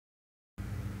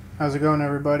How's it going,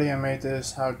 everybody? I made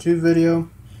this how-to video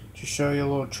to show you a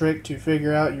little trick to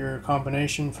figure out your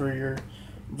combination for your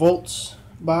VAULTZ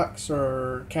box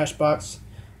or cash box.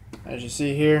 As you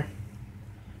see here,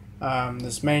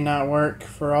 this may not work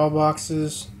for all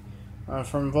boxes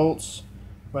from VAULTZ,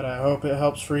 but I hope it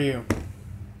helps for you.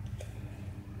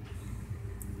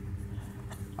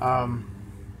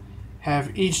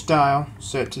 Have each dial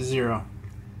set to 0.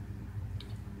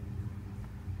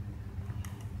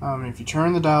 If you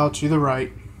turn the dial to the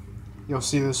right, you'll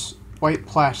see this white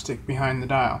plastic behind the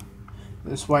dial.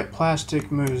 This white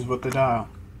plastic moves with the dial.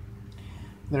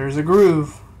 There's a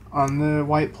groove on the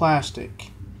white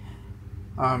plastic.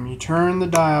 You turn the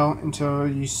dial until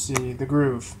you see the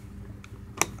groove.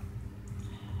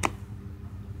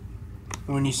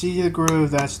 When you see the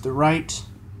groove, that's the right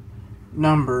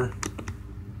number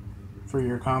for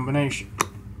your combination.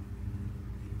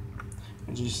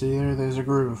 As you see there, there's a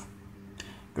groove.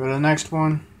 Go to the next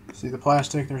one. See the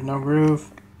plastic, there's no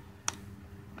groove.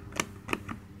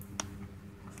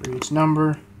 For each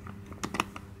number,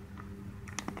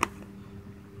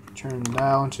 turn the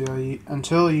dial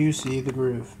until you see the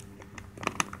groove.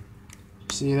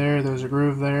 See there, there's a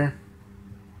groove there.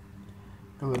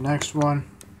 Go to the next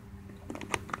one.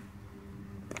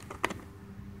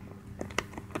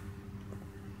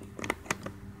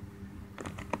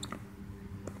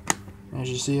 As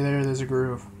you see there, there's a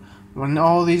groove. When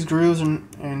all these grooves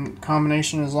and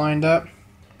combination is lined up,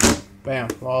 bam,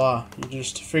 voila, you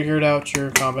just figured out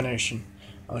your combination.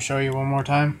 I'll show you one more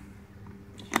time.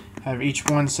 Have each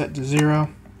one set to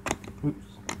 0. Oops.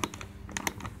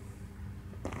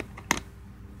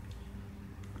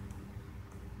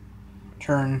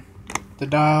 Turn the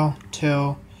dial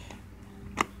till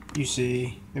you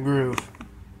see the groove.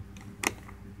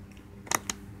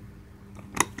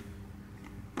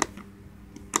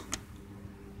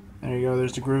 There you go,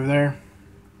 there's the groove there.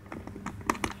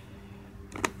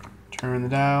 Turn the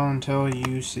dial until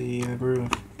you see the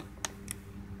groove.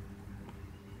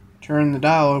 Turn the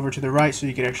dial over to the right so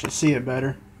you can actually see it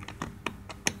better.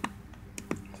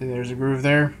 See, there's a groove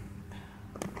there.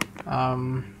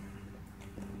 I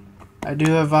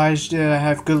do advise you to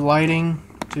have good lighting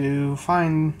to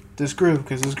find this groove,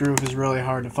 because this groove is really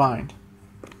hard to find.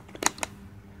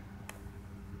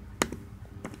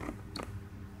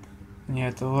 And you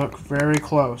have to look very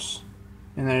close.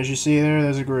 And then as you see there,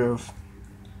 there's a groove.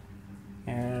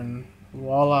 And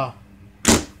voila.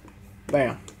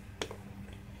 Bam.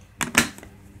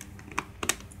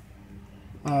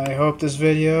 I hope this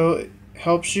video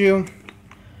helps you.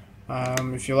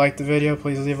 If you like the video,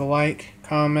 please leave a like,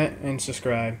 comment, and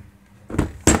subscribe.